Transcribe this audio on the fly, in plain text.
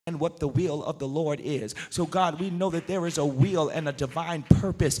and what the will of the Lord is. So God, we know that there is a will and a divine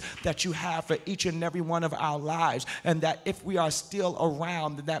purpose that you have for each and every one of our lives, and that if we are still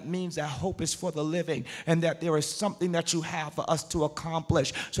around, that means that hope is for the living, and that there is something that you have for us to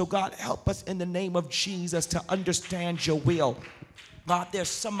accomplish. So God, help us in the name of Jesus to understand your will. God, there's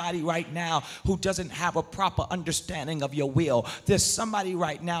somebody right now who doesn't have a proper understanding of your will. There's somebody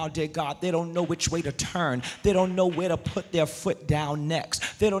right now, dear God, they don't know which way to turn. They don't know where to put their foot down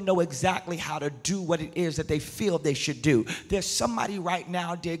next. They don't know exactly how to do what it is that they feel they should do. There's somebody right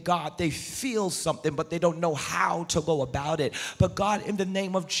now, dear God, they feel something, but they don't know how to go about it. But God, in the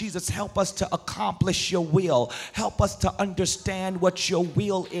name of Jesus, help us to accomplish your will. Help us to understand what your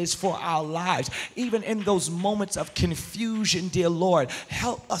will is for our lives. Even in those moments of confusion, dear Lord,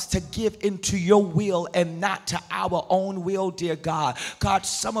 help us to give into your will and not to our own will, dear God. God,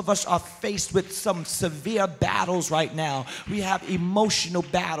 some of us are faced with some severe battles right now. We have emotional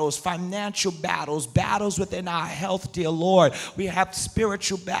battles, financial battles, battles within our health, dear Lord. We have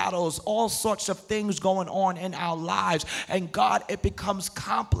spiritual battles, all sorts of things going on in our lives. And God, it becomes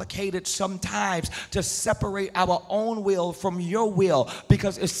complicated sometimes to separate our own will from your will,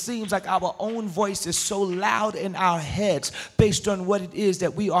 because it seems like our own voice is so loud in our heads based on what it is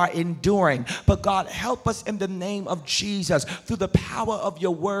that we are enduring. But God, help us in the name of Jesus through the power of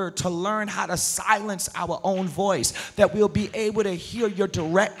your word to learn how to silence our own voice, that we'll be able to hear your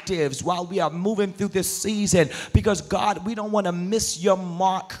directives while we are moving through this season. Because God, we don't want to miss your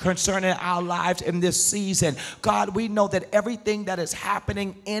mark concerning our lives in this season. God, we know that everything that is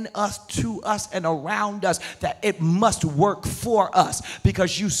happening in us, to us, and around us, that it must work for us,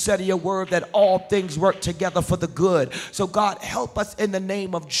 because you said in your word that all things work together for the good. So God, help us in the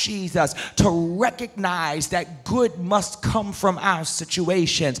name of Jesus to recognize that good must come from our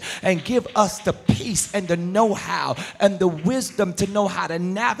situations, and give us the peace and the know-how and the wisdom to know how to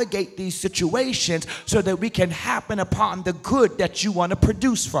navigate these situations so that we can happen upon the good that you want to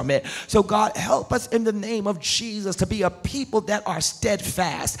produce from it. So God, help us in the name of Jesus to be a people that are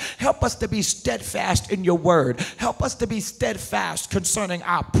steadfast. Help us to be steadfast in your word. Help us to be steadfast concerning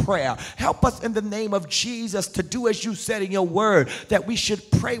our prayer. Help us in the name of Jesus to do as you said in your word, that we should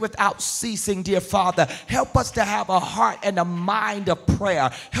pray without ceasing, dear Father. Help us to have a heart and a mind of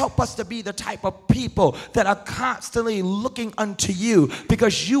prayer. Help us to be the type of people that are constantly looking unto you,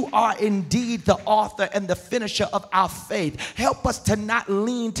 because you are indeed the author and the finisher of our faith. Help us to not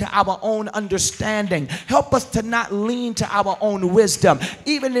lean to our own understanding. Help us to not lean to our own wisdom,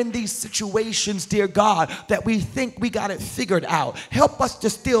 even in these situations, dear God, that we think we got it figured out. Help us to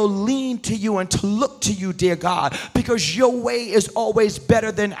still lean to you and to look to you, dear God, because your way is always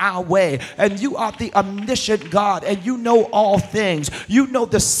better than our way. And you are the omniscient God, and you know all things. You know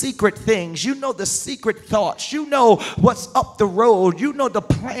the secret things. You know the secret thoughts. You know what's up the road. You know the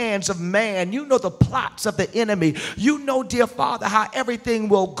plans of man. You know the plots of the enemy. You know, dear Father, how everything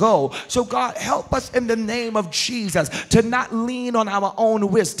will go. So God, help us in the name of Jesus to not lean on our own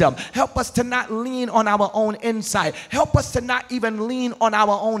wisdom. Help us to not lean on our own insight. Help us to not even lean on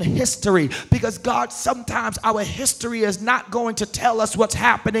our own history, because God, sometimes our history is not going to tell us what's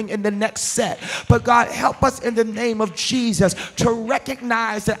happening in the next set. But God, help us in the name of Jesus to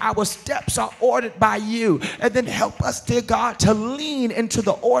recognize that our steps are ordered by you, and then help us, dear God, to lean into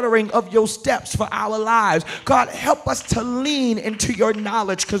the ordering of your steps for our lives. God, help us to lean into your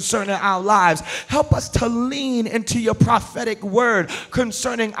knowledge concerning our lives. Help us to lean into your prophetic word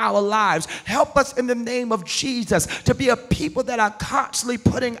concerning our lives. Help us in the name of Jesus to be a people that are constantly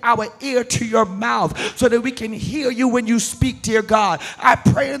putting our ear to your mouth so that we can hear you when you speak, dear God. I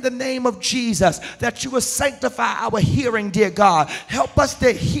pray in the name of Jesus that you will sanctify our hearing, dear God. Help us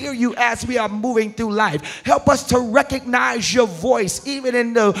to hear you as we are moving through life. Help us to recognize your voice even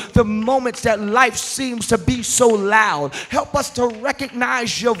in the moments that life seems to be so loud. Help us to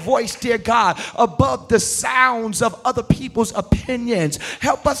recognize your voice, dear God, above the sounds of other people's opinions.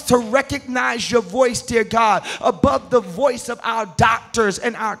 Help us to recognize your voice, dear God, above the voice of our doctors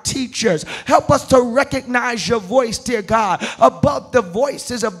and our teachers. Help us to recognize your voice, dear God, above the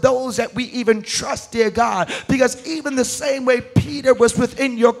voices of those that we even trust, dear God, because even the same way Peter was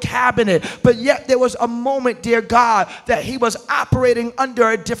within your cabinet, but yet there was a moment, dear God, that he was operating under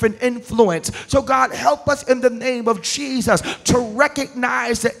a different influence. So God, help us in the name of Jesus to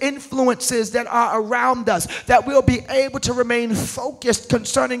recognize the influences that are around us, that we'll be able to remain focused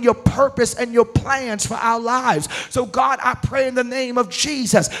concerning your purpose and your plans for our lives. So God, I pray in the name of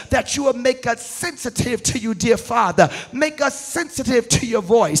Jesus that you will make us sensitive to you, dear Father. Make us sensitive to your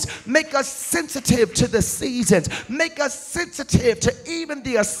voice. Make us sensitive to the seasons. Make us sensitive to even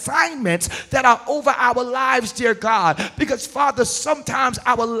the assignments that are over our lives, dear God. Because, Father, sometimes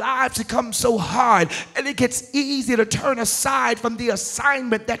our lives become so hard and it gets easy to turn aside from the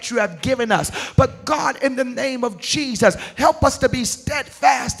assignment that you have given us. But, God, in the name of Jesus, help us to be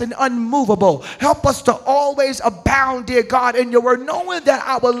steadfast and unmovable. Help us to always abound, dear God, in your word, knowing that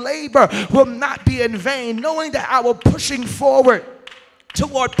our labor will not be in vain, knowing that our pushing forward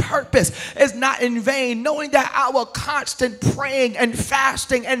toward purpose is not in vain, knowing that our constant praying and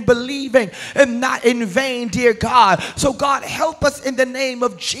fasting and believing is not in vain, dear God. So, God, help us in the name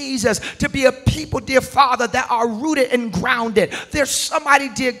of Jesus to be a people, dear Father, that are rooted and grounded. There's somebody,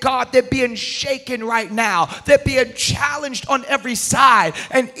 dear God, they're being shaken right now. They're being challenged on every side.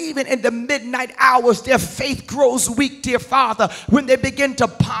 And even in the midnight hours, their faith grows weak, dear Father, when they begin to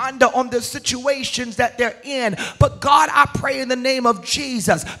ponder on the situations that they're in. But, God, I pray in the name of Jesus,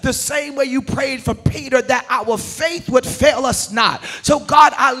 the same way you prayed for Peter, that our faith would fail us not. So,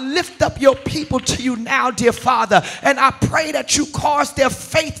 God, I lift up your people to you now, dear Father, and I pray that you cause their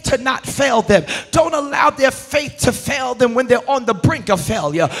faith to not fail them. Don't allow their faith to fail them when they're on the brink of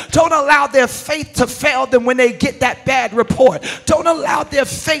failure. Don't allow their faith to fail them when they get that bad report. Don't allow their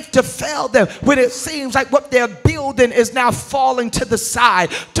faith to fail them when it seems like what they're building is now falling to the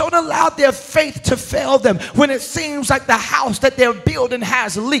side. Don't allow their faith to fail them when it seems like the house that they're building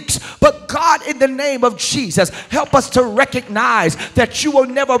has leaks. But, God, in the name of Jesus, help us to recognize that you will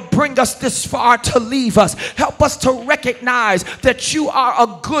never bring us this far to leave us. Help us to recognize that you are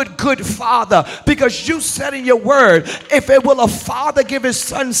a good Father, because you said in your word, if it will a father give his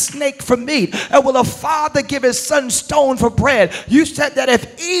son snake for meat, and will a father give his son stone for bread? You said that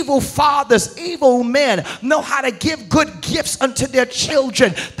if evil fathers, evil men know how to give good gifts unto their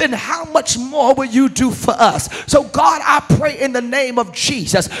children, then how much more will you do for us? So, God, I pray in the name of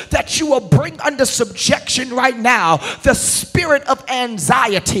Jesus that you will bring under subjection right now the spirit of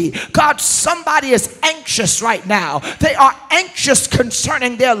anxiety. God, somebody is anxious right now. They are anxious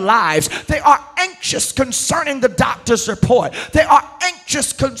concerning their lives. They are anxious concerning the doctor's report. They are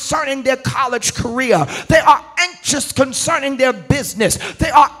anxious concerning their college career. They are anxious concerning their business. They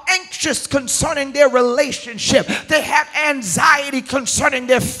are anxious concerning their relationship. They have anxiety concerning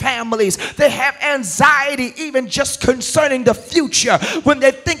their families. They have anxiety even just concerning the future. When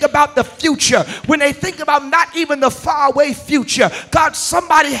they think about the future, when they think about not even the faraway future, God,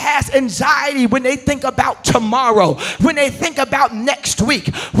 somebody has anxiety when they think about tomorrow, when they think about next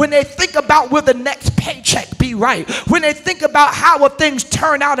week, when they think about will the next paycheck be right, when they think about how will things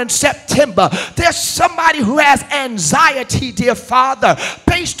turn out in September. There's somebody who has anxiety, dear Father,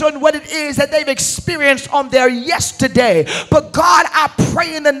 based on what it is that they've experienced on their yesterday. But, God, I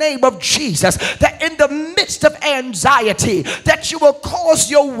pray in the name of Jesus that in the midst of anxiety, that you will cause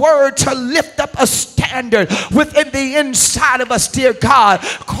your word to lift up a standard within the inside of us, dear God.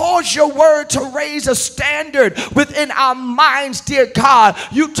 Cause your word to raise a standard within our minds, dear God.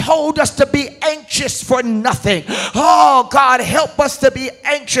 You told us to be anxious for nothing. Oh, God, help us to be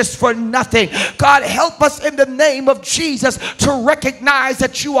anxious for nothing. God, help us in the name of Jesus to recognize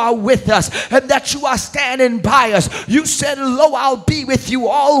that you are with us and that you are standing by us. You said, lo, I'll be with you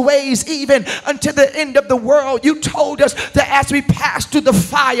always, even unto the end of the world. You told us that as we pass through the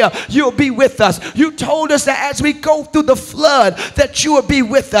fire, you'll be with us. You told us that as we go through the flood, that you will be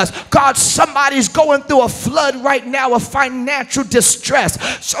with us. God, somebody's going through a flood right now of financial distress.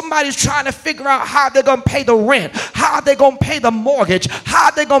 Somebody's trying to figure out how they're going to pay the rent, how they're going to pay the mortgage,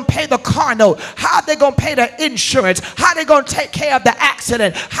 how they're going to pay the car note, how they're going to pay the insurance, how they're going to take care of the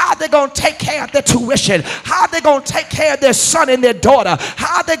accident, how they're going to take care of their tuition, how they're going to take care of their son and their daughter,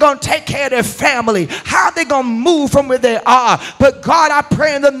 how they're going to take care of their family, how they're going to move from where they are. But, God, I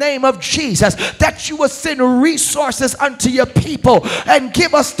pray in the name of Jesus that you will send resources unto your people and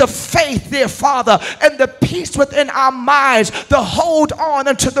give us the faith, dear Father, and the peace within our minds to hold on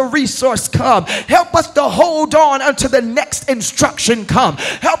until the resource come. Help us to hold on until the next instruction come.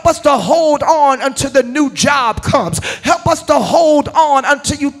 Help us to hold on until the new job comes. Help us to hold on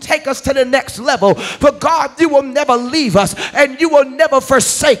until you take us to the next level. For, God, you will never leave us and you will never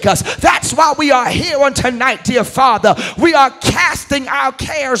forsake us. That's why we are here on tonight, dear Father. We are casting our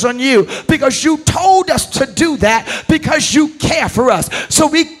cares on you because you told us to do that, because you care for us. So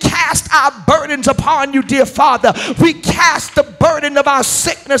we cast cast our burdens upon you, dear Father. We cast the burden of our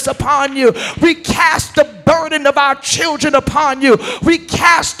sickness upon you. We cast the burden of our children upon you. We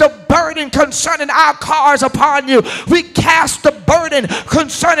cast the burden concerning our cars upon you. We cast the burden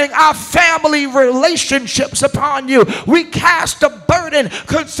concerning our family relationships upon you. We cast the burden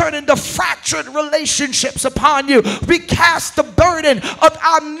concerning the fractured relationships upon you. We cast the burden of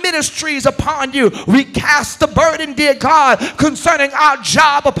our ministries upon you. We cast the burden, dear God, concerning our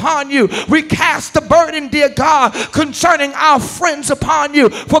job upon you. We cast the burden, dear God, concerning our friends upon you.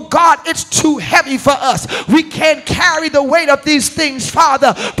 For God, it's too heavy for us. We can't carry the weight of these things,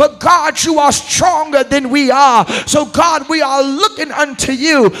 Father. But God, you are stronger than we are. So God, we are looking unto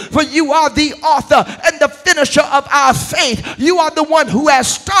you, for you are the author and the finisher of our faith. You are the one who has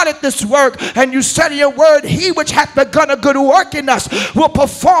started this work, and you said in your word, he which hath begun a good work in us will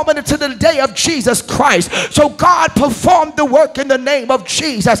perform it until the day of Jesus Christ. So God, perform the work in the name of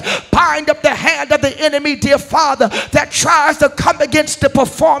Jesus. Bind up the hand of the enemy, dear Father, that tries to come against the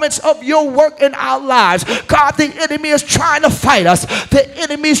performance of your work in our lives. God, the enemy is trying to fight us. The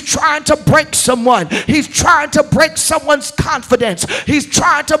enemy is trying to break someone. He's trying to break someone's confidence. He's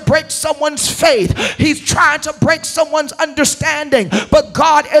trying to break someone's faith. He's trying to break someone's understanding. But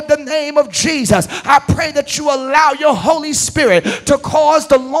God, in the name of Jesus, I pray that you allow your Holy Spirit to cause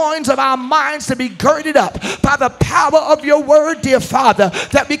the loins of our minds to be girded up by the power of your word, dear Father,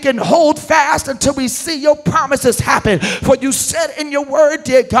 that we can hold fast until we see your promises happen. For you said in your word,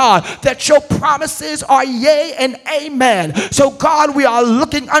 dear God, that your promises are yea and amen. So God, we are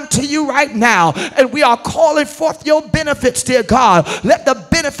looking unto you right now, and we are calling forth your benefits, dear God. Let the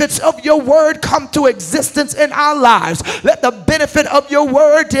benefits of your word come to existence in our lives. Let the benefit of your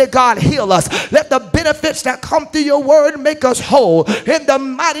word, dear God, heal us. Let the benefits that come through your word make us whole. In the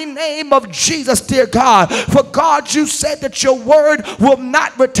mighty name of Jesus, dear God. For God, you said that your word will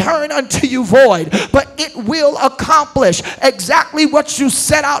not return unto you void, but it will accomplish exactly what you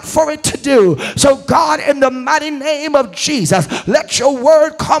set out for it to do. So God, in the mighty name of Jesus, let your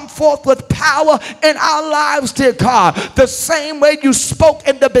word come forth with power in our lives, dear God. The same way you spoke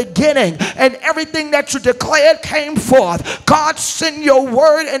in the beginning and everything that you declared came forth. God, send your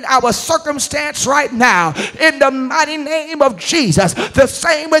word in our circumstance right now in the mighty name of Jesus. The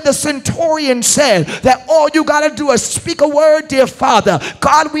same way the centurion said that all you got to do is speak a word, dear Father.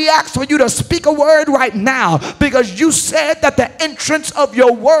 God, we ask for you to speak a word right now, because you said that the entrance of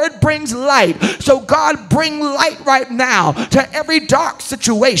your word brings light. So God, bring light right now to every dark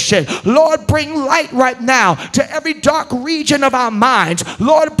situation. Lord, bring light right now to every dark region of our minds.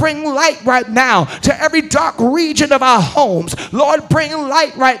 Lord, bring light right now to every dark region of our homes. Lord, bring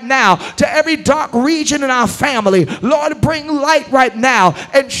light right now to every dark region in our family. Lord, bring light right now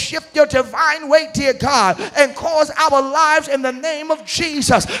and shift your divine weight, dear God, and cause our lives in the name of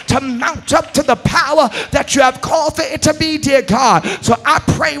Jesus to mount up to the power that you have called for it to be, dear God. So I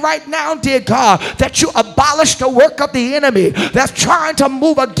pray right now, dear God, that you abolish the work of the enemy that's trying to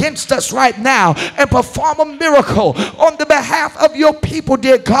move against us right now and perform a miracle on the behalf of your people,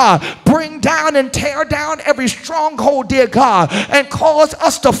 dear God. Bring down and tear down every stronghold, dear God, and cause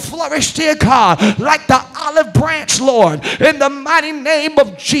us to flourish, dear God, like the olive branch, Lord. In the mighty name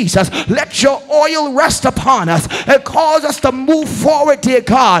of Jesus, let your oil rest upon us and cause us to move forward, dear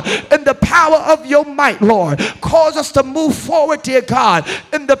God, in the power of your might, Lord. Cause us to move forward, dear God,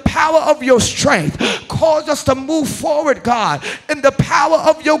 in the power of your strength. Cause us to move forward, God, in the power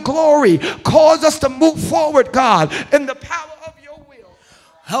of your glory. Cause us to move forward, God, in the power of your will.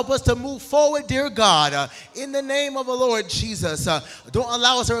 Help us to move forward, dear God, in the name of the Lord Jesus. Don't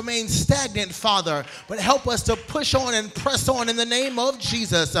allow us to remain stagnant, Father, but help us to push on and press on in the name of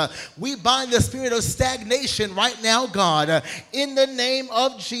Jesus. We bind the spirit of stagnation right now, God, in the name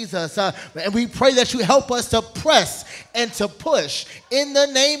of Jesus. And we pray that you help us to press and to push in the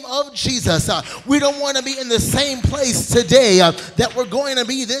name of Jesus. We don't want to be in the same place today that we're going to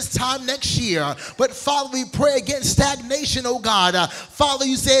be this time next year. But Father, we pray against stagnation, oh God. Father,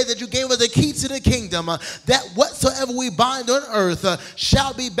 you said that you gave us the key to the kingdom, that whatsoever we bind on earth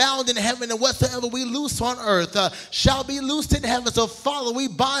shall be bound in heaven, and whatsoever we loose on earth shall be loosed in heaven. So Father, we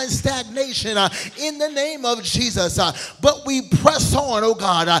bind stagnation in the name of Jesus. But we press on, oh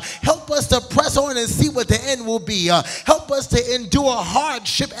God. Help us to press on and see what the end will be. Help us to endure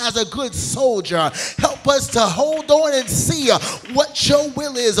hardship as a good soldier. Help us to hold on and see what your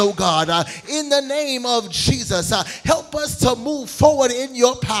will is, oh God, in the name of Jesus. Help us to move forward in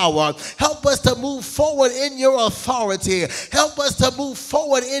your power. Help us to move forward in your authority. Help us to move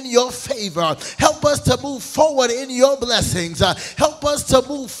forward in your favor. Help us to move forward in your blessings. Help us to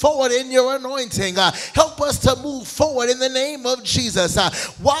move forward in your anointing. Help us to move forward in the name of Jesus.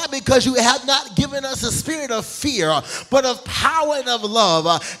 Why? Because you have not given us a spirit of fear, but of power and of love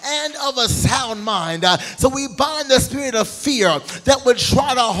and of a sound mind. So we bind the spirit of fear that would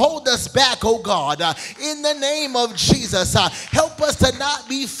try to hold us back, oh God, in the name of Jesus. Help us to not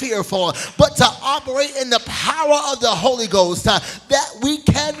be fearful, but to operate in the power of the Holy Ghost, that we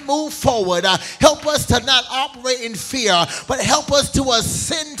can move forward. Help us to not operate in fear, but help us to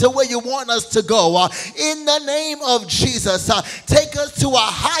ascend to where you want us to go. In the name of Jesus, take us to a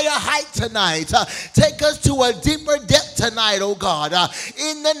higher height tonight. Take us to a deeper depth tonight, oh God.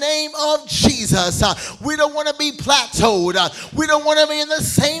 In the name of Jesus, we don't want to be plateaued. We don't want to be in the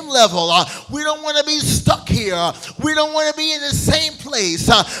same level. We don't want to be stuck here. We don't want to be in the same place.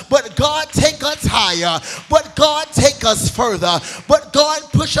 But God, take us higher. But God, take us further. But God,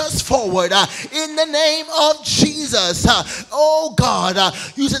 push us forward. In the name of Jesus. Oh God,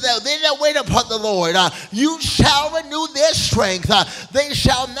 you said that they that wait upon the Lord, you shall renew their strength. They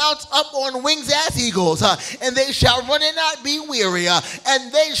shall mount up on wings as eagles, and they shall run and not be weary,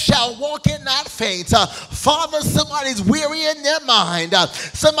 and they shall walk and not faint. Father, somebody's weary in their mind.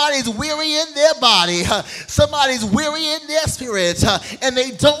 Somebody's weary in their body. Somebody's weary in their spirit, and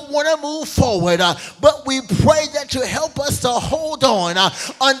they don't want to move forward. But we pray that you help us to hold on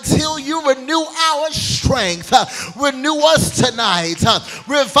until you renew our strength. Renew us tonight.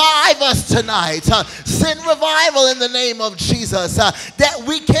 Revive us tonight. Send revival in the name of Jesus, that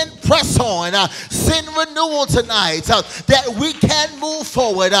we can press on. Send renewal tonight, that we can move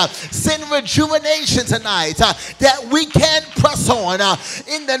forward. Send rejuvenation tonight, that we can press on.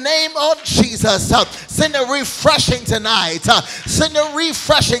 In the name of Jesus, send a refreshing tonight. Send a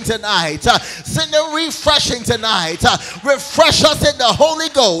refreshing tonight. Send a refreshing tonight. Refresh us in the Holy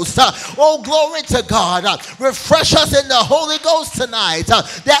Ghost. Oh, glory to God. Refresh us in the Holy Ghost tonight,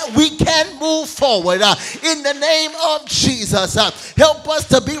 that we can move forward. In the name of Jesus, help us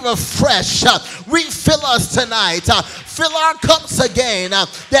to be refreshed. Refill us tonight. Fill our cups again,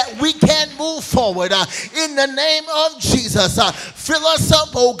 that we can move forward. In the name of Jesus, fill us up,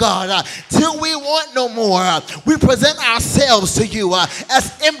 oh God, till we want no more. We present ourselves to you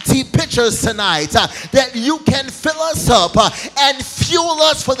as empty pitchers tonight, that you can fill us up and fuel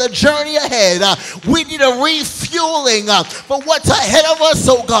us for the journey ahead. We need a refueling for what's ahead of us,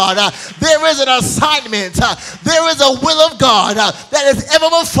 oh God. There is an assignment. There is a will of God that is ever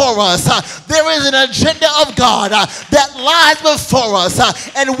before us. There is an agenda of God that lies before us,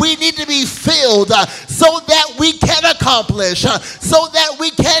 and we need to be filled so that we can accomplish, so that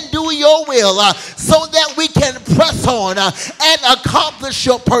we can do your will, so that we can press on and accomplish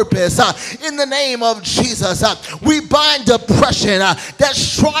your purpose. In the name of Jesus, we bind depression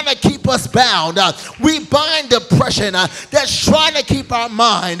that's trying to keep us bound. We bind depression that's trying to keep our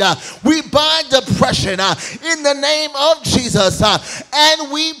mind. We bind depression in the name of Jesus,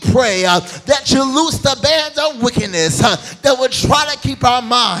 and we pray that you loose the bands of wickedness that would try to keep our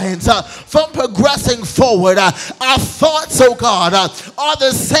minds from progressing forward. Our thoughts, oh God, are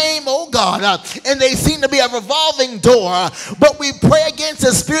the same, oh God, and they seem to be a revolving door. But we pray against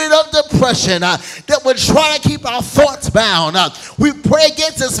the spirit of depression that would try to keep our thoughts bound. We pray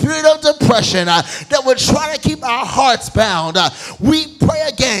against the spirit of depression that would try to keep our hearts bound. We pray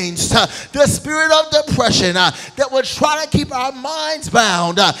against the spirit of depression that would try to keep our minds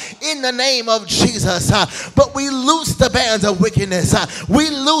bound in the name of Jesus. But we loose the bands of wickedness. We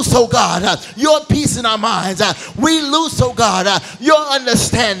loose, oh God, your peace in our minds. We loose, oh God, your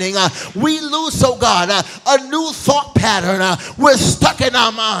understanding. We loose, oh God, a new thought pattern. We're stuck in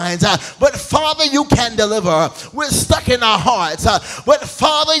our minds, but Father, you can deliver. We're stuck in our hearts, but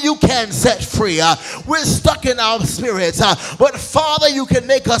Father, you can set free. We're stuck in our spirits, but Father, you can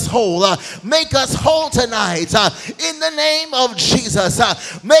make us whole. Make us whole tonight in the name of Jesus.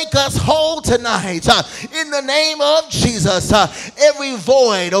 Make us whole tonight in the name of Jesus. Every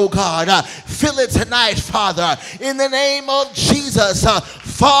void, oh God, fill it tonight, Father, in the name of Jesus.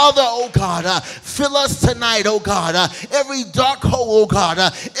 Father, oh God, fill us tonight, oh God. Every dark hole, oh God,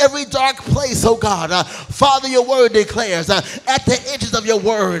 every dark place, oh God. Father, your word declares at the edges of your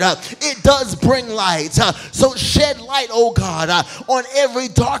word, it it does bring light. So shed light, oh God, on every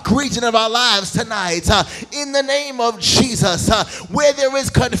dark region of our lives tonight. In the name of Jesus, where there is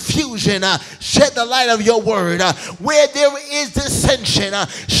confusion, shed the light of your word. Where there is dissension,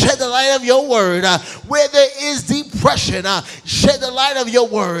 shed the light of your word. Where there is depression, shed the light of your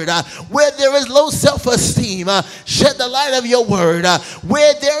word. Where there is low self-esteem, shed the light of your word.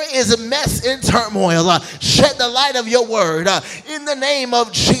 Where there is a mess in turmoil, shed the light of your word. In the name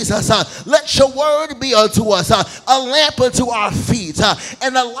of Jesus, let your word be unto us a lamp unto our feet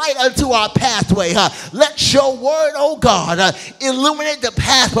and a light unto our pathway. Let your word, oh God, illuminate the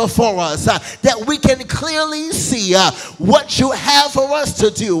path before us, that we can clearly see what you have for us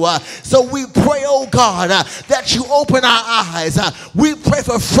to do. So we pray, oh God, that you open our eyes. We pray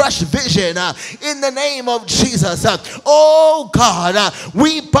for fresh vision in the name of Jesus. Oh God,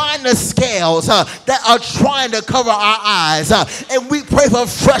 we bind the scales that are trying to cover our eyes, and we pray for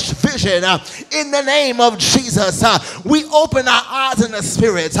fresh vision in the name of Jesus. We open our eyes in the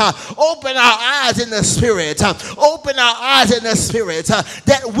spirit. Open our eyes in the spirit. Open our eyes in the spirit,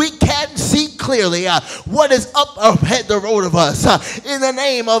 that we can see clearly what is up ahead the road of us in the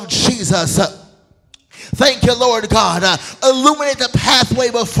name of Jesus. Thank you, Lord God. Illuminate the pathway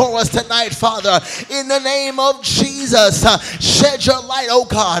before us tonight, Father. In the name of Jesus, shed your light, oh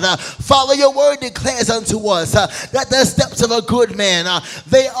God. Father, your word declares unto us that the steps of a good man,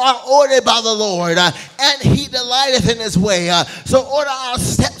 they are ordered by the Lord, and he delighteth in his way. So order our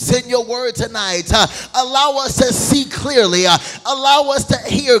steps in your word tonight. Allow us to see clearly. Allow us to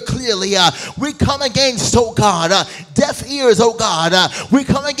hear clearly. We come against, oh God, deaf ears, oh God. We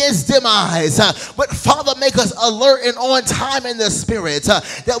come against dim eyes. But Father, make us alert and on time in the spirit,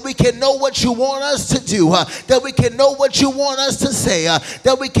 that we can know what you want us to do, that we can know what you want us to say,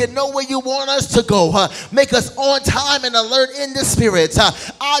 that we can know where you want us to go. Make us on time and alert in the spirit.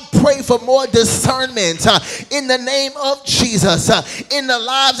 I pray for more discernment in the name of Jesus in the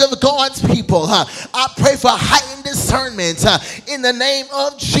lives of God's people. I pray for heightened discernment in the name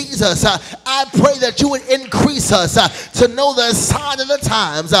of Jesus. I pray that you would increase us to know the sign of the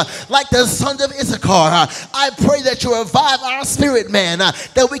times, like the sons of Issachar. I pray that you revive our spirit, man,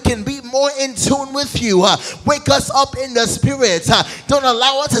 that we can be more in tune with you. Wake us up in the spirit. Don't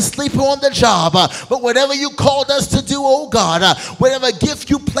allow us to sleep on the job, but whatever you called us to do, oh God, whatever gift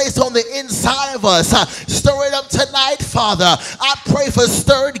you placed on the inside of us, stir it up tonight, Father. I pray for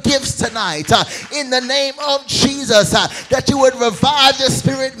stirred gifts tonight in the name of Jesus, that you would revive the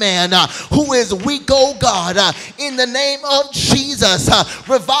spirit man who is weak, oh God, in the name of Jesus.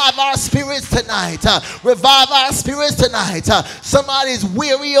 Revive our spirits tonight. Revive our spirits tonight. Somebody's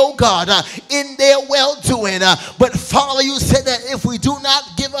weary, oh God, in their well-doing. But Father, you said that if we do not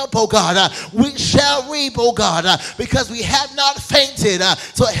give up, oh God, we shall reap, oh God, because we have not fainted.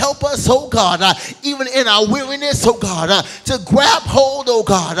 So help us, oh God, even in our weariness, oh God, to grab hold, oh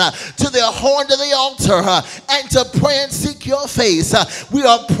God, to the horn of the altar and to pray and seek your face. We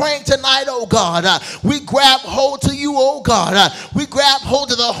are praying tonight, oh God. We grab hold to you, oh God. We grab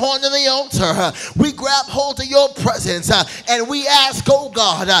hold of the horn of the altar. We grab hold of your presence, and we ask, oh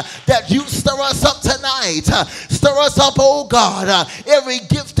God, that you stir us up tonight. Stir us up, oh God. Every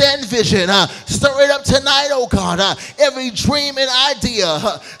gift and vision, stir it up tonight, oh God. Every dream and idea,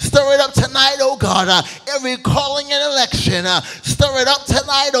 stir it up tonight, oh God. Every calling and election, stir it up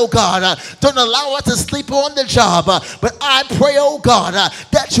tonight, oh God. Don't allow us to sleep on the job, but I pray, oh God,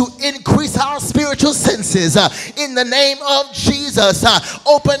 that you increase our spiritual senses in the name of Jesus.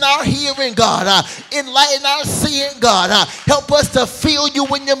 Open our hearing, God. Enlighten our seeing, God. Help us to feel you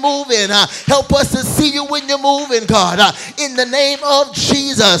when you're moving. Help us to see you when you're moving, God. In the name of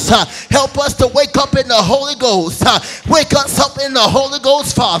Jesus, help us to wake up in the Holy Ghost. Wake us up in the Holy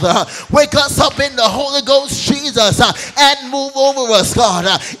Ghost, Father. Wake us up in the Holy Ghost, Jesus, and move over us, God.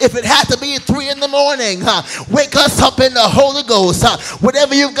 If it had to be 3 in the morning, wake us up in the Holy Ghost.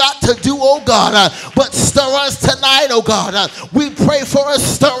 Whatever you've got to do, oh God, but stir us tonight, oh God. We pray for a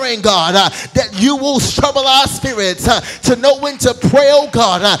stirring, God, that you will trouble our spirits to know when to pray, oh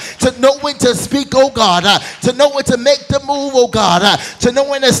God, to know when to speak, oh God, to know when to make the move, oh God, to know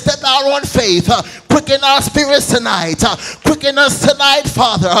when to step out on faith. Quicken our spirits tonight. Quicken us tonight,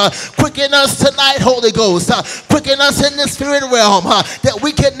 Father. Quicken us tonight, Holy Ghost. Quicken us in the spirit realm, that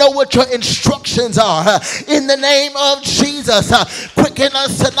we can know what your instructions are. In the name of Jesus, quicken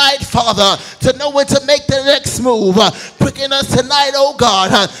us tonight, Father, to know when to make the next move. Quicken us tonight, oh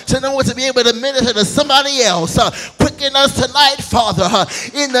God, to know when to be able to minister to somebody else. Quicken us tonight, Father,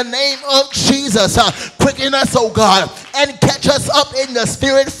 in the name of Jesus. quicken us, oh God, and catch us up in the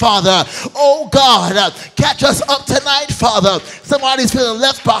spirit, Father. Oh God, catch us up tonight, Father. Somebody's feeling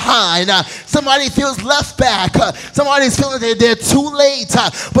left behind. Somebody feels left back. Somebody's feeling that they're too late,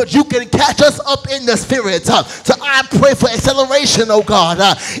 but you can catch us up in the spirit. So I pray for acceleration, oh God,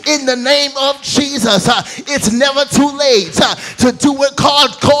 in the name of Jesus. It's never too late to do what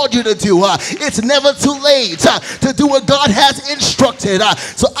God called you to do. It's never too late to do what God has instructed.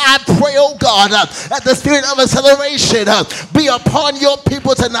 So I pray, oh God, that the spirit of acceleration be upon your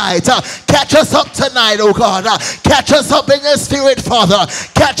people tonight. Catch us up tonight, oh God. Catch us up in the spirit, Father.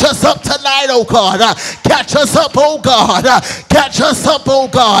 Catch us up tonight, oh God. Catch us up, oh God. Catch us up, oh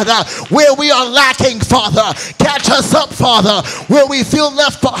God, where we are lacking, Father. Catch us up, Father, where we feel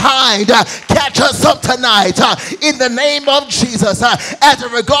left behind. Catch us up tonight in the name of Jesus. As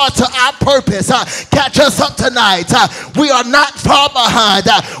in regard to our purpose, catch us up tonight. We are not far behind.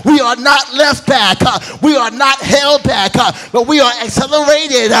 We are not left back. We are not held back, but we are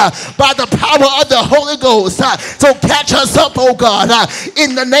accelerated by the power of the Holy Ghost. So catch us up, oh God,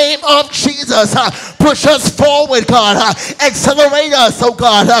 in the name of Jesus. Push us forward, God. Accelerate us, oh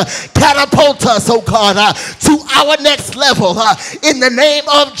God. Catapult us, oh God, to our next level in the name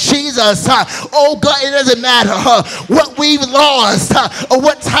of Jesus. Oh God, it doesn't matter what we've lost or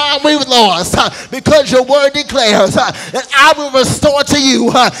what time we've lost, because your word declares that I will restore to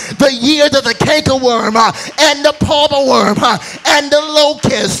you the years of the cankerworm and the palmer worm and the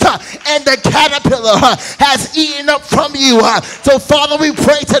locust and the caterpillar has eaten up from you. So Father, we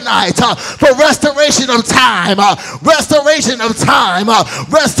pray tonight for restoration of time, restoration of time,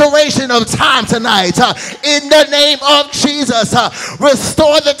 restoration of time tonight in the name of Jesus.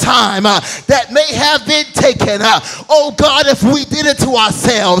 Restore the time that may have been taken. Oh God, if we did it to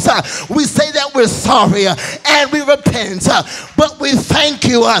ourselves, we say that we're sorry and we repent, but we thank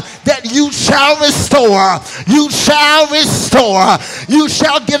you that you shall restore. You shall restore. You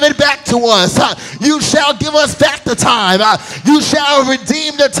shall give it back to us. You shall give us back the time. You shall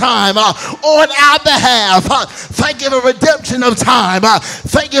redeem the time on our behalf. Thank you for redemption of time.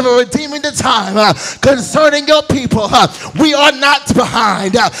 Thank you for redeeming the time concerning your people. We are not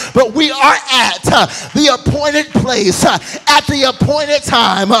behind, but we are at the appointed place at the appointed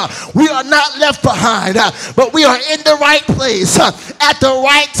time. We are not left behind, but we are in the right place at the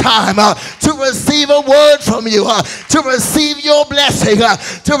right time to receive a word from you, to receive your blessing,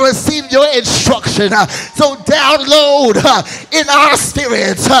 to receive your instruction. So download in our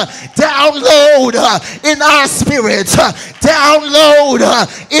spirits, download in our spirits, download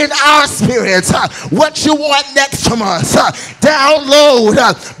in our spirits what you want next from us. Download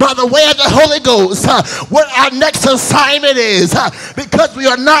by the way of the Holy Ghost what our next assignment is, because we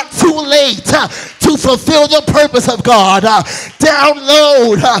are not too late to fulfill the purpose of God.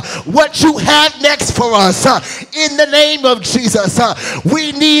 Download what you have next for us in the name of Jesus.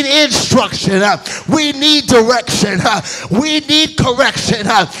 We need instruction. We need direction. We need correction.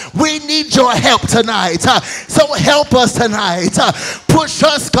 We need your help tonight. So help us tonight. Push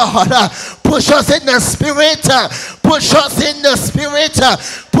us, God. Push us in the spirit. Push us in the spirit.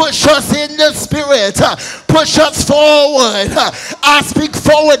 Push us in the spirit. Push us forward. I speak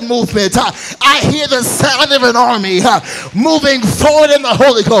forward movement. I hear the sound of an army moving forward in the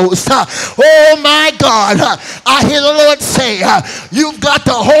Holy Ghost. Oh my God. I hear the Lord say, you've got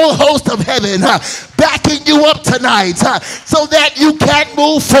the whole host of heaven backing you up tonight so that you can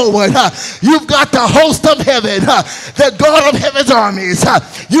move forward. You've got the host of heaven, the God of heaven's armies.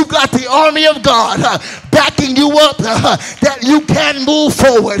 You've got the army of God backing you up that you can move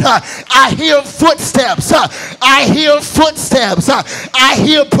forward. I hear footsteps. I hear footsteps. I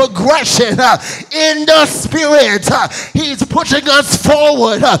hear progression in the spirit. He's pushing us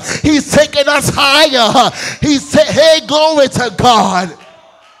forward. He's taking us higher. He said, hey, glory to God.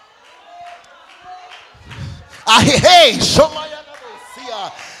 I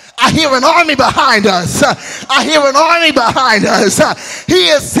hear an army behind us. I hear an army behind us. He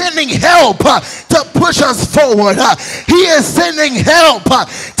is sending help to push us forward. He is sending help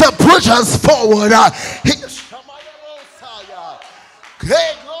to push us forward.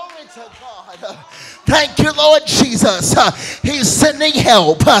 Hey, glory to God. Thank you, Lord Jesus. He's sending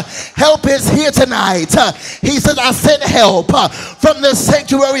help. Help is here tonight. He says, I sent help from the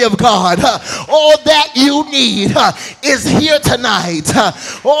sanctuary of God. All that you need is here tonight.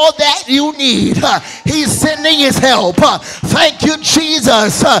 All that you need. He's sending his help. Thank you,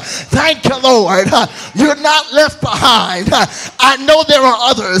 Jesus. Thank you, Lord. You're not left behind. I know there are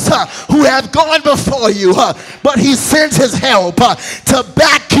others who have gone before you, but he sends his help to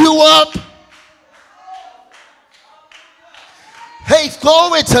back you up. Hey,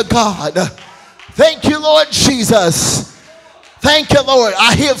 glory to God. Thank you, Lord Jesus. Thank you, Lord.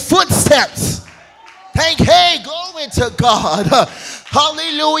 I hear footsteps. Hey, glory to God.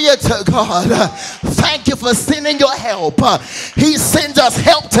 Hallelujah to God. Thank you for sending your help. He sends us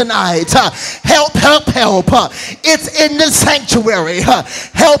help tonight. Help. It's in the sanctuary.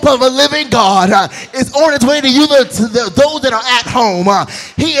 Help of a living God is on its way to you, to those that are at home.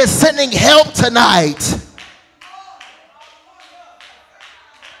 He is sending help tonight.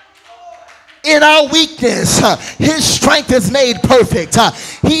 In our weakness, his strength is made perfect.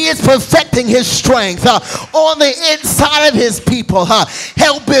 He is perfecting his strength on the inside of his people.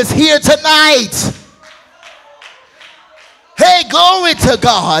 Help is here tonight. Hey, glory to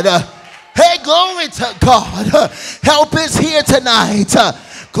God. Hey, glory to God. Help is here tonight.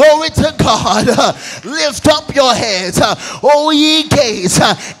 Glory to God. Lift up your heads, O ye gates,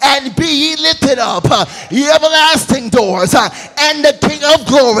 and be ye lifted up, ye everlasting doors. And the King of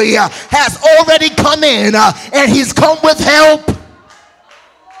glory has already come in, and he's come with help.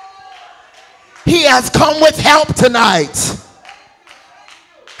 He has come with help tonight.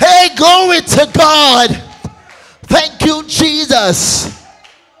 Hey, glory to God. Thank you, Jesus.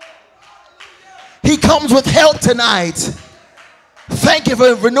 He comes with help tonight. Thank you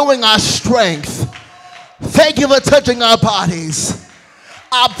for renewing our strength. Thank you for touching our bodies.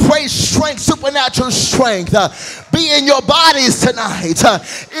 I pray strength, supernatural strength, be in your bodies tonight.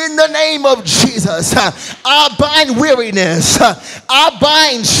 In the name of Jesus, I bind weariness. I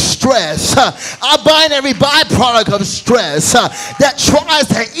bind stress. I bind every byproduct of stress that tries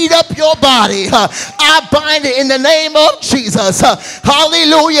to eat up your body. I bind it in the name of Jesus.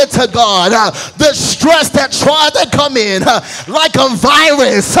 Hallelujah to God. The stress that tries to come in like a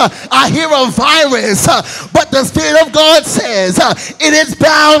virus. I hear a virus, but the Spirit of God says it is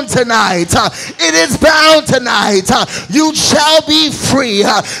bound tonight. It is bound tonight. You shall be free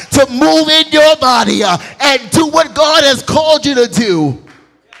to move in your body and do what God has called you to do.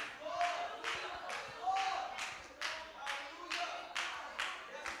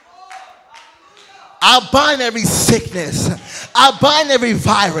 I bind every sickness. I bind every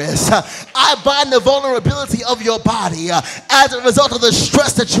virus. I bind the vulnerability of your body as a result of the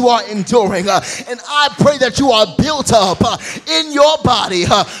stress that you are enduring. And I pray that you are built up in your body.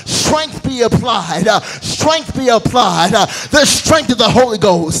 Strength be applied. Strength be applied. The strength of the Holy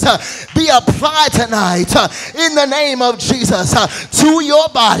Ghost be applied tonight in the name of Jesus to your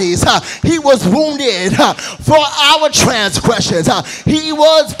bodies. He was wounded for our transgressions. He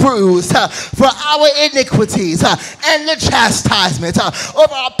was bruised for our iniquities, and the chastisement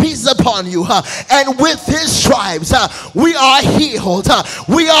of our peace upon you. And with his stripes, we are healed.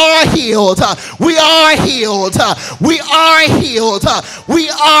 We are healed. We are healed. We are healed. We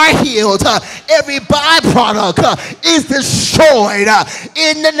are healed. Every byproduct is destroyed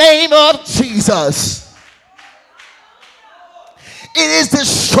in the name of Jesus. It is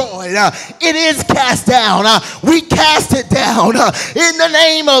destroyed. It is cast down. We cast it down in the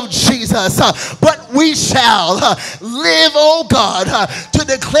name of Jesus. But we shall live, oh God, to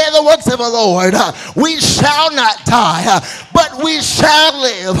declare the works of the Lord. We shall not die, but we shall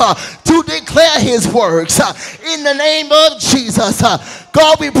live to declare his works in the name of Jesus.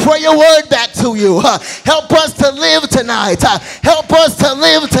 God, we pray your word back to you. Help us to live tonight. Help us to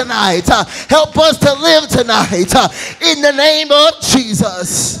live tonight. Help us to live tonight in the name of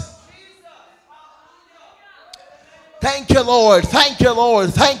Jesus. Thank you, Lord. Thank you, Lord.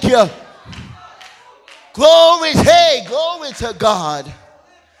 Thank you. Glory, hey, glory to God.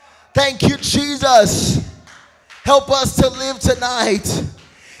 Thank you, Jesus. Help us to live tonight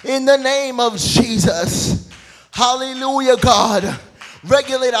in the name of Jesus. Hallelujah, God.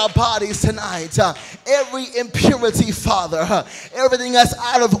 Regulate our bodies tonight. Every impurity, Father, everything that's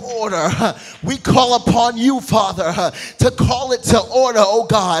out of order, we call upon you, Father, to call it to order, oh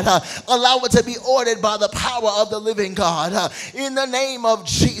God. Allow it to be ordered by the power of the living God. In the name of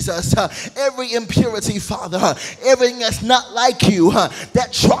Jesus, every impurity, Father, everything that's not like you, that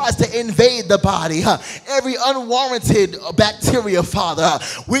tries to invade the body, every unwarranted bacteria, Father,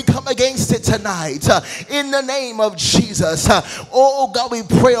 we come against it tonight. In the name of Jesus. Oh God, we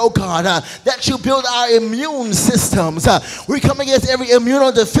pray, oh God, that you build our immune systems. We come against every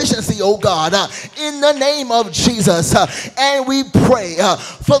immunodeficiency, oh God, in the name of Jesus. And we pray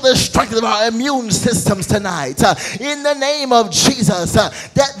for the strength of our immune systems tonight. In the name of Jesus,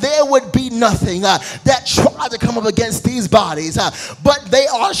 that there would be nothing that tried to come up against these bodies, but they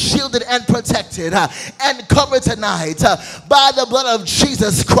are shielded and protected and covered tonight by the blood of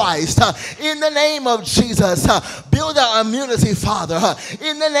Jesus Christ. In the name of Jesus, build our immunity, Father.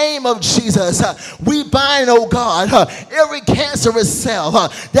 In the name of Jesus, We bind, oh God, every cancerous cell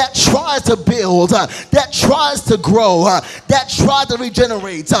that tries to build, that tries to grow, that tries to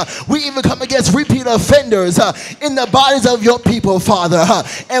regenerate. We even come against repeat offenders in the bodies of your people, Father.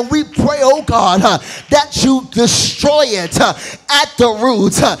 And we pray, oh God, that you destroy it at the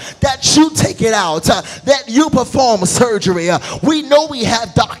root, that you take it out, that you perform surgery. We know we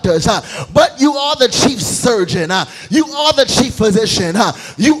have doctors, but you are the chief surgeon. You are the chief physician.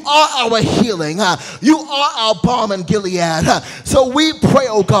 You are our healing. You are our balm in Gilead. So we pray,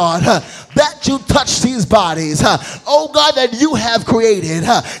 oh God, that you touch these bodies, oh God, that you have created,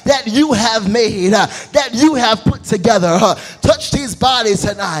 that you have made, that you have put together. Touch these bodies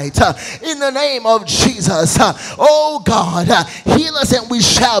tonight in the name of Jesus. Oh God, heal us and we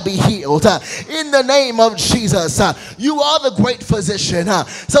shall be healed in the name of Jesus. You are the great physician.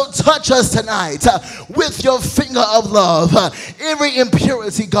 So touch us tonight with your finger of love. Every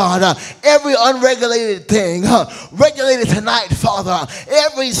impurity, God, every unregulated thing, regulated tonight, Father.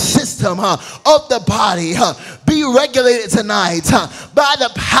 Every system of the body be regulated tonight by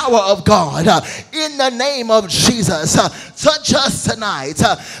the power of God in the name of Jesus. Touch us tonight.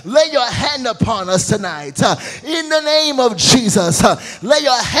 Lay your hand upon us tonight in the name of Jesus. Lay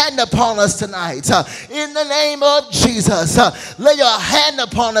your hand upon us tonight in the name of Jesus. Lay your hand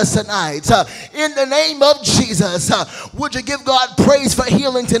upon us tonight in the name of Jesus. Would you give God praise for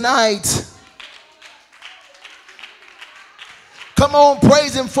healing tonight? Come on,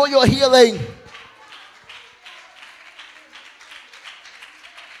 praise him for your healing.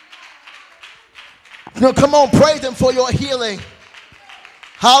 No, come on, praise him for your healing.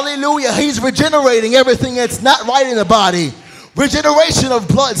 Hallelujah. He's regenerating everything that's not right in the body. Regeneration of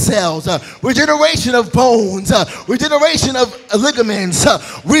blood cells, regeneration of bones, regeneration of ligaments,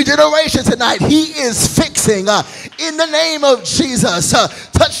 regeneration tonight. He is fixing in the name of Jesus.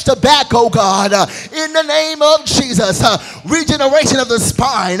 Touch the back, oh God, in the name of Jesus. Regeneration of the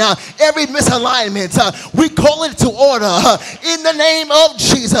spine, every misalignment, we call it to order in the name of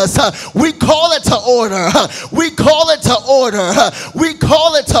Jesus. We call it to order. We call it to order. We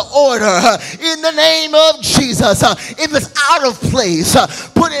call it to order in the name of Jesus. If it's out of place,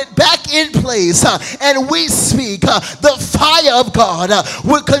 put it back in place, and we speak the fire of God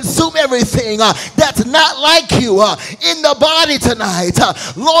will consume everything that's not like you in the body tonight.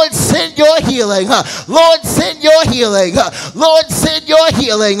 Lord, send your healing. Lord, send your healing. Lord, send your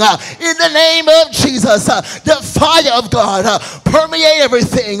healing in the name of Jesus. The fire of God permeate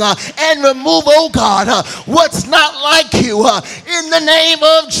everything and remove, oh God, what's not like you in the name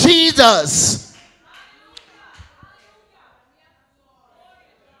of Jesus.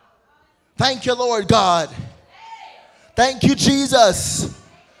 Thank you, Lord God. Thank you, Jesus.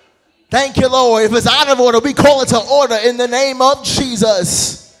 Thank you, Lord. If it's out of order, we call it to order in the name of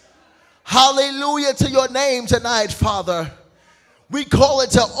Jesus. Hallelujah to your name tonight, Father. We call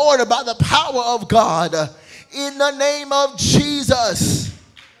it to order by the power of God in the name of Jesus.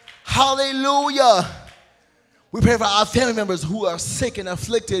 Hallelujah. We pray for our family members who are sick and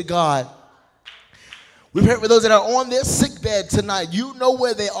afflicted, God. We pray for those that are on their sick bed tonight. You know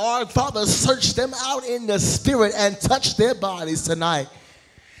where they are. Father, search them out in the spirit and touch their bodies tonight.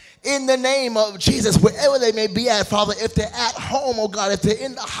 In the name of Jesus, wherever they may be at, Father, if they're at home, oh God, if they're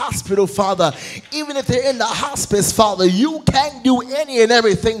in the hospital, Father, even if they're in the hospice, Father, you can do any and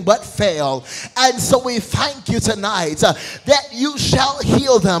everything but fail. And so we thank you tonight that you shall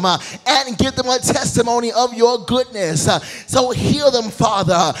heal them and give them a testimony of your goodness. So heal them,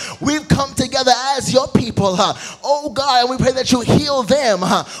 Father. We've come together as your people, oh God, and we pray that you heal them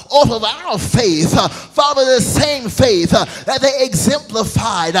off of our faith. Father, the same faith that they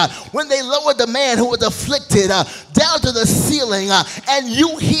exemplified when they lowered the man who was afflicted down to the ceiling and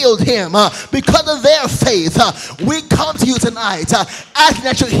you healed him because of their faith. We come to you tonight asking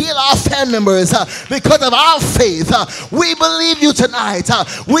that you heal our family members because of our faith. We believe you tonight.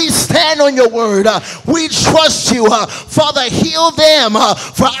 We stand on your word. We trust you. Father, heal them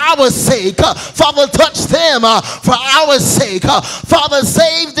for our sake. Father, touch them for our sake. Father,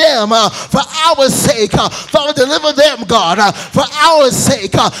 save them for our sake. Father, deliver them, God, for our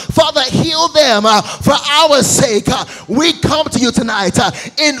sake. Father, heal them for our sake. We come to you tonight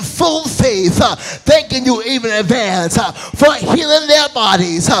in full faith, thanking you even in advance for healing their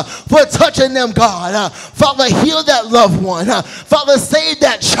bodies, for touching them, God. Father, heal that loved one. Father, save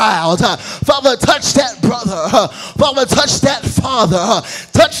that child. Father, touch that brother. Father, touch that father.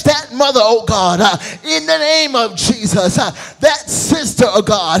 Touch that mother, oh God, in the name of Jesus. That sister, oh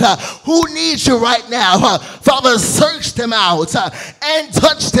God, who needs you right now. Father, search them out and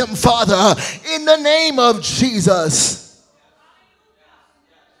touch them, Father, in the name of Jesus.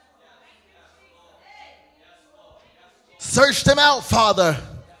 Search them out, Father.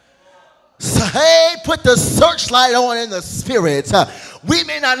 So, hey, put the searchlight on in the spirit. We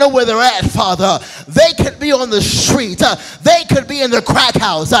may not know where they're at, Father. They could be on the street. They could be in the crack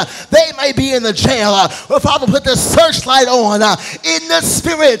house. They may be in the jail. But Father, put the searchlight on in the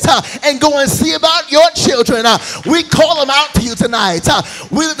spirit and go and see about your children. We call them out to you tonight.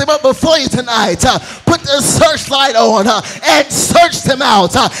 We lift them up before you tonight. Put the searchlight on and search them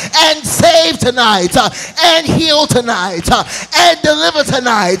out and save tonight and heal tonight and deliver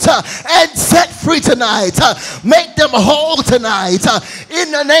tonight and set free tonight. Make them whole tonight.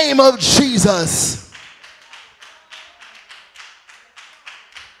 In the name of Jesus.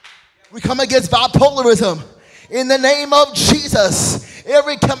 We come against bipolarism. In the name of Jesus.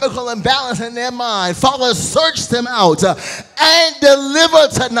 Every chemical imbalance in their mind. Father, search them out and deliver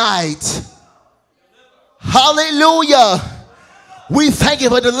tonight. Hallelujah. We thank you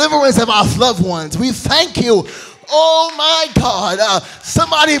for deliverance of our loved ones. We thank you. Oh my God,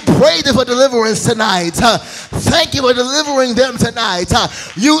 somebody prayed for deliverance tonight. Thank you for delivering them tonight.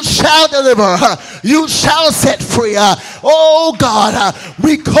 You shall deliver. You shall set free. Oh God,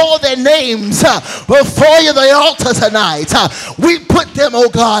 we call their names before you the altar tonight. We put them, oh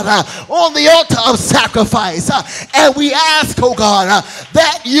God, on the altar of sacrifice. And we ask, oh God,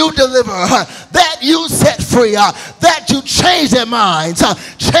 that you deliver, that you set free, that you change their minds,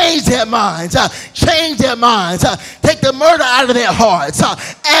 change their minds, change their minds. Take the murder out of their hearts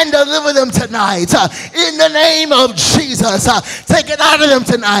and deliver them tonight in the name of Jesus. Take it out of them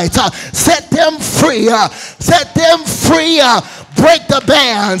tonight. Set them free. Set them free. Break the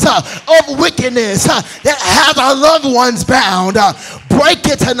bands of wickedness that have our loved ones bound. Break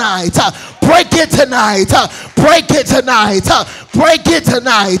it tonight. Break it tonight. Break it tonight. Break it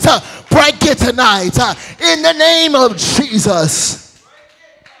tonight. Break it tonight. In the name of Jesus.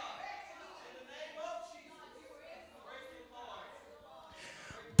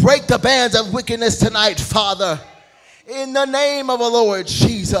 Break the bands of wickedness tonight, Father, in the name of the Lord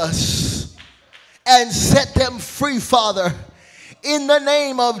Jesus. And set them free, Father, in the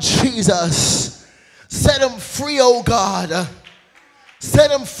name of Jesus. Set them free, oh God.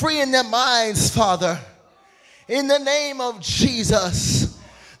 Set them free in their minds, Father, in the name of Jesus.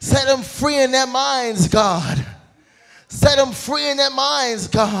 Set them free in their minds, God. Set them free in their minds,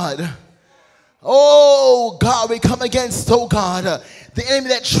 God. Oh God, we come against, oh God, the enemy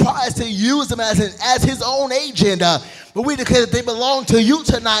that tries to use them as his own agent. But we declare that they belong to you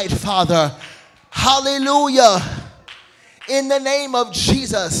tonight, Father. Hallelujah. In the name of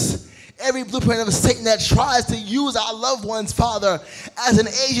Jesus. Every blueprint of Satan that tries to use our loved ones, Father, as an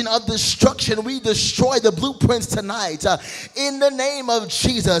agent of destruction, we destroy the blueprints tonight in the name of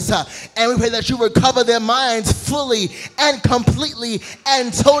Jesus. And we pray that you recover their minds fully and completely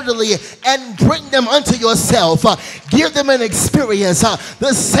and totally and bring them unto yourself. Give them an experience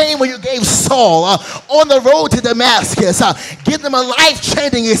the same way you gave Saul on the road to Damascus. Give them a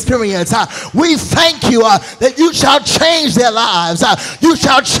life-changing experience. We thank you that you shall change their lives. You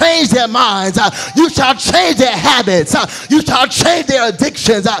shall change their minds. You shall change their habits. You shall change their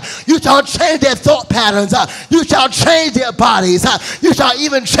addictions. You shall change their thought patterns. You shall change their bodies. You shall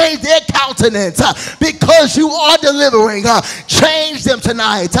even change their countenance because you are delivering. Change them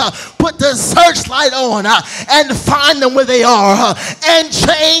tonight. Put the searchlight on and find them where they are and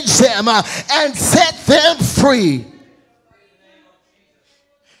change them and set them free.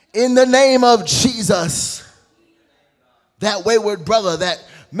 In the name of Jesus. That wayward brother, that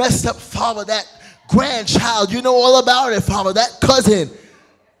messed up father, that grandchild, you know all about it, Father. That cousin,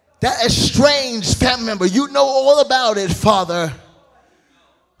 that estranged family member, you know all about it, Father.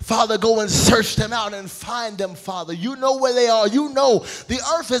 Father, go and search them out and find them, Father. You know where they are. You know the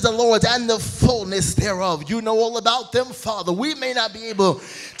earth is the Lord's and the fullness thereof. You know all about them, Father. We may not be able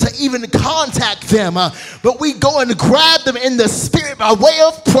to even contact them, but we go and grab them in the spirit by way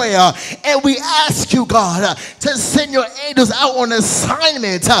of prayer. And we ask you, God, to send your angels out on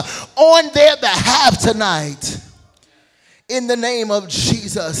assignment on their behalf tonight. In the name of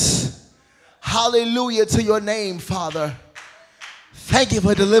Jesus. Hallelujah to your name, Father. Thank you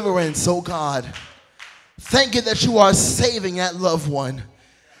for deliverance, oh God. Thank you that you are saving that loved one,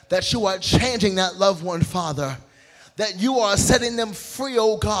 that you are changing that loved one, Father, that you are setting them free,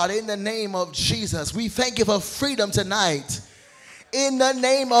 oh God, in the name of Jesus. We thank you for freedom tonight. In the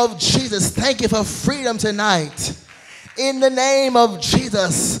name of Jesus, thank you for freedom tonight. In the name of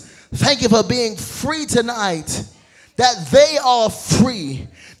Jesus, thank you for being free tonight, that they are free,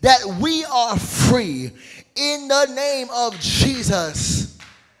 that we are free. In the name of Jesus.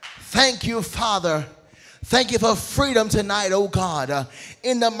 Thank you, Father. Thank you for freedom tonight, oh God,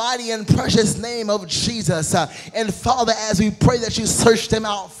 in the mighty and precious name of Jesus. And Father, as we pray that you search them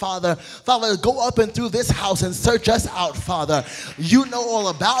out, Father, go up and through this house and search us out, Father. You know all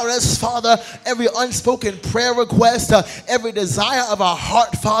about us, Father, every unspoken prayer request, every desire of our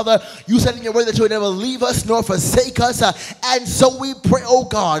heart, Father. You said in your word that you would never leave us nor forsake us. And so we pray, oh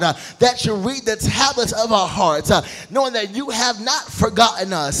God, that you read the tablets of our hearts, knowing that you have not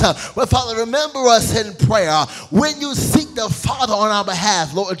forgotten us. But Father, remember us in prayer when you seek the Father on our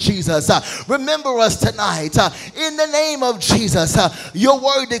behalf, Lord Jesus. Remember us tonight in the name of Jesus. Your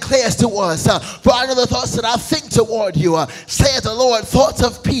word declares to us, for I know the thoughts that I think toward you, saith the Lord, thoughts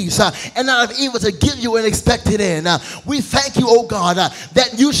of peace and not of evil, to give you an expected end. We thank you, oh God,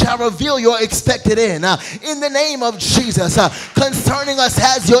 that you shall reveal your expected end in the name of Jesus concerning us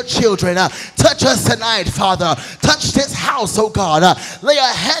as your children. Touch us tonight, Father. Touch this house, oh God. Lay a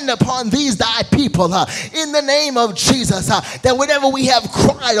hand upon these thy people in the name of Jesus, that whatever we have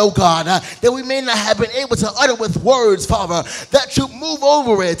cried, oh God, that we may not have been able to utter with words, Father, that you move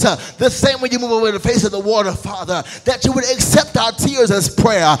over it the same way you move over the face of the water, Father, that you would accept our tears as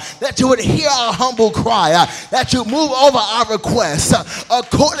prayer, that you would hear our humble cry, that you move over our requests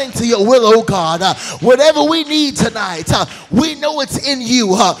according to your will, oh God. Whatever we need tonight, we know it's in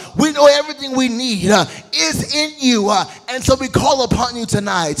you. We know everything we need is in you, and so we call upon you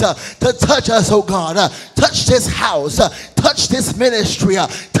tonight to touch us, oh God. Touch this house, touch this ministry,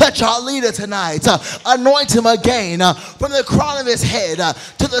 touch our leader tonight, anoint him again from the crown of his head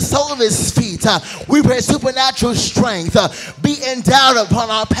to the sole of his feet. We pray supernatural strength be endowed upon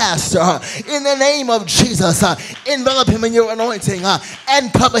our pastor in the name of Jesus. Envelop him in your anointing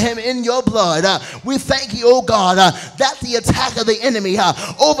and cover him in your blood. We thank you, oh God, that the attack of the enemy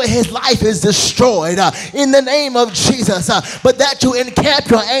over his life is destroyed in the name of Jesus, but that you encamp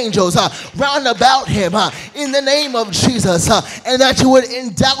your angels round about him in the name of Jesus, and that you would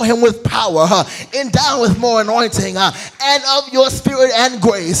endow him with power, endow with more anointing and of your spirit and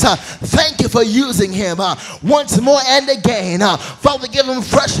grace. Thank you for using him once more and again. Father, give him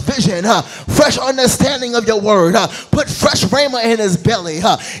fresh vision, fresh understanding of your word. Put fresh rhema in his belly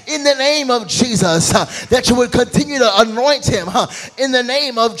in the name of Jesus, that you would continue to anoint him in the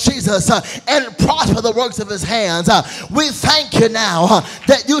name of Jesus and prosper the works of his hands. We thank you now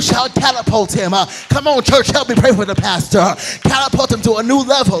that you shall catapult him. Come on, church, help me pray for the pastor. Catapult him to a new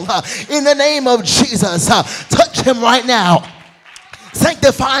level in the name of Jesus. Touch him right now.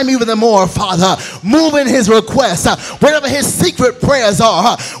 Sanctify him even the more, Father. Move in his requests. Whatever his secret prayers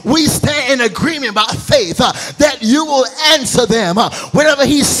are, we stand in agreement by faith that you will answer them. Whatever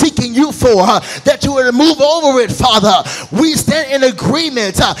he's seeking you for, that you will move over it, Father. We stand in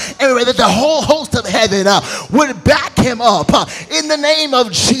agreement and that the whole host of heaven would back him up in the name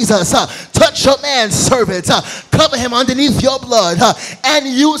of Jesus. Touch your man servant. Cover him underneath your blood and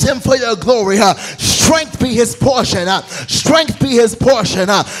use him for your glory. Strength be his portion. Strength be his portion.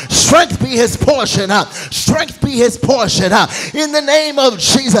 Strength be his portion. Strength be his portion. In the name of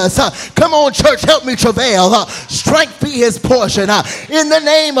Jesus. Come on, church, help me travail. Strength be his portion. In the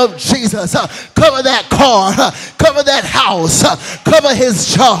name of Jesus. Cover that car. Cover that house. Cover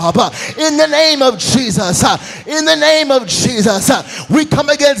his job. In the name of Jesus. In the name of Jesus. We come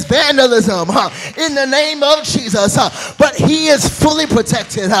against vandalism. In the name of Jesus. But he is fully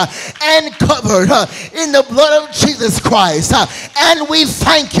protected and covered in the blood of Jesus Christ. And we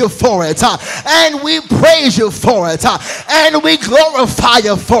thank you for it. And we praise you for it. And we glorify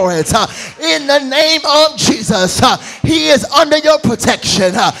you for it. In the name of Jesus. He is under your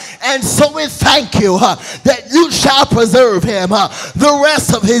protection. And so we thank you that you shall preserve him the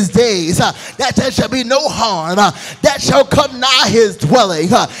rest of his days. That there shall be no harm that shall come nigh his dwelling.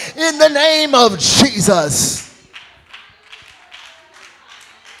 In the name of Jesus.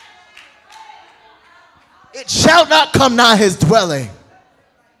 It shall not come nigh his dwelling.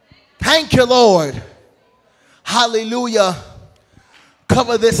 Thank you, Lord. Hallelujah.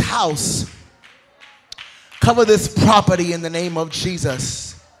 Cover this house. Cover this property in the name of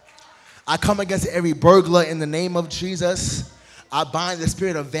Jesus. I come against every burglar in the name of Jesus. I bind the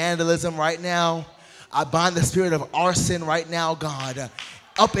spirit of vandalism right now. I bind the spirit of arson right now, God.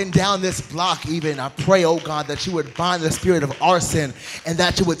 Up and down this block even, I pray, oh God, that you would bind the spirit of arson and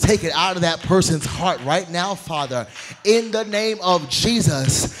that you would take it out of that person's heart right now, Father. In the name of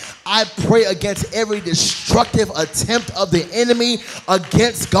Jesus, I pray against every destructive attempt of the enemy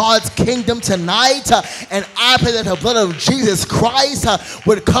against God's kingdom tonight. And I pray that the blood of Jesus Christ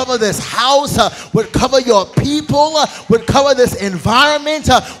would cover this house, would cover your people, would cover this environment,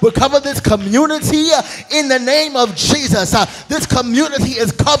 would cover this community. In the name of Jesus, this community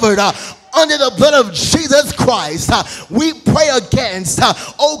is covered under the blood of Jesus Christ. We pray against,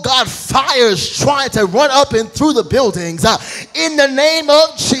 oh God, fires trying to run up and through the buildings in the name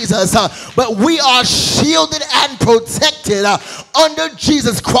of Jesus. But we are shielded and protected under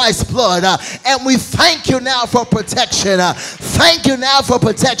Jesus Christ's blood. And we thank you now for protection. Thank you now for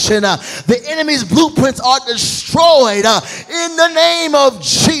protection. The enemy's blueprints are destroyed in the name of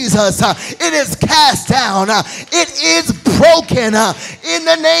Jesus. It is cast down. It is broken in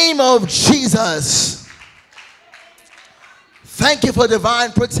the name of Jesus. Thank you for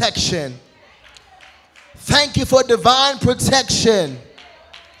divine protection. Thank you for divine protection.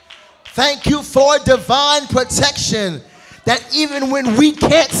 Thank you for divine protection. That even when we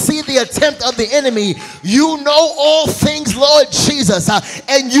can't see the attempt of the enemy, you know all things, Lord Jesus,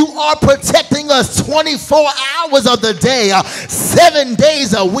 and you are protecting us 24 hours of the day, 7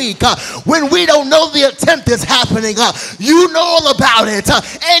 days a week. When we don't know the attempt is happening, you know all about it,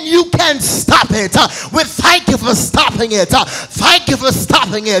 and you can stop it. We thank you for stopping it. Thank you for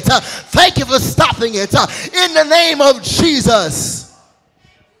stopping it. Thank you for stopping it. In the name of Jesus.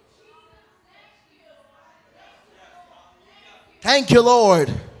 Thank you,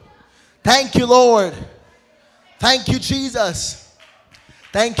 Lord. Thank you, Lord. Thank you, Jesus.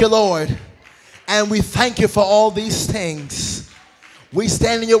 Thank you, Lord. And we thank you for all these things. We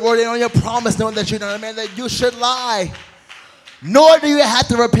stand in your word and on your promise, knowing that you're not a man that you should lie. Nor do you have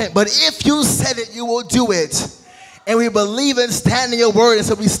to repent. But if you said it, you will do it. And we believe and stand in your word. And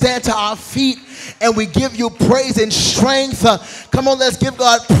so we stand to our feet and we give you praise and strength. Come on, let's give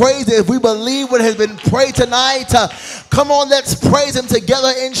God praise. If we believe what has been prayed tonight, come on, let's praise him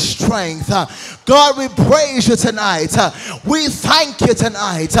together in strength. God, we praise you tonight. We thank you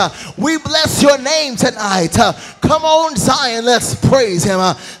tonight. We bless your name tonight. Come on, Zion, let's praise him.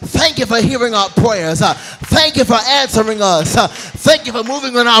 Thank you for hearing our prayers. Thank you for answering us. Thank you for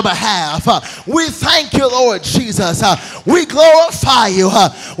moving on our behalf. We thank you, Lord Jesus. We glorify you.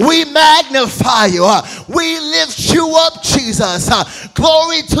 We magnify you. We lift you up, Jesus.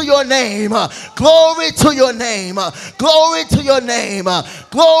 Glory to your name. Glory to your name. Glory to your name.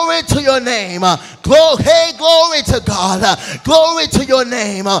 Glory to your name. Hey, glory to God. Glory to your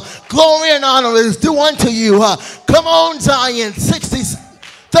name. Glory and honor is due unto you. Come on, Zion.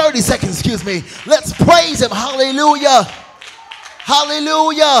 30 seconds, excuse me. Let's praise him. Hallelujah.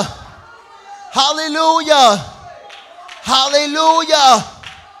 Hallelujah. Hallelujah. Hallelujah.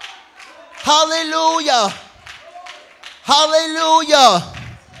 Hallelujah. Hallelujah.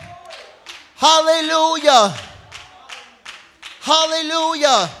 Hallelujah.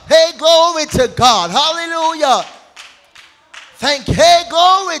 Hallelujah. Hey, glory to God. Hallelujah. Hey,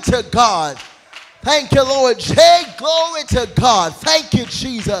 glory to God. Thank you, Lord. Hey, glory to God. Thank you,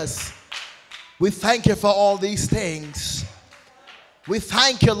 Jesus. We thank you for all these things. We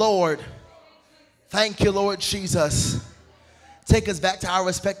thank you, Lord. Thank you, Lord Jesus. Take us back to our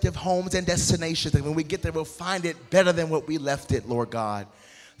respective homes and destinations. And when we get there, we'll find it better than what we left it, Lord God.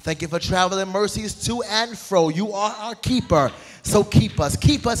 Thank you for traveling mercies to and fro. You are our keeper. So keep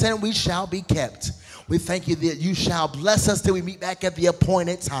us, and we shall be kept. We thank you that you shall bless us till we meet back at the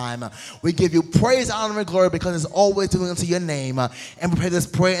appointed time. We give you praise, honor, and glory because it's always doing unto your name. And we pray this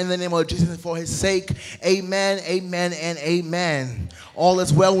prayer in the name of Jesus for his sake. Amen, amen, and amen. All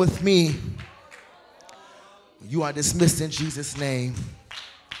is well with me. You are dismissed in Jesus' name.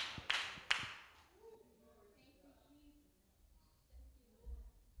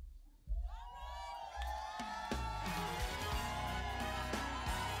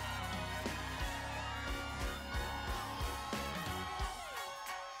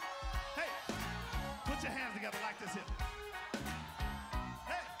 Put your hands together like this here.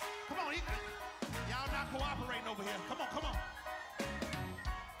 Hey, come on. Y'all not cooperating over here. Come on, come on.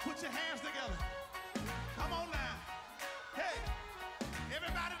 Put your hands together. Come on now. Hey.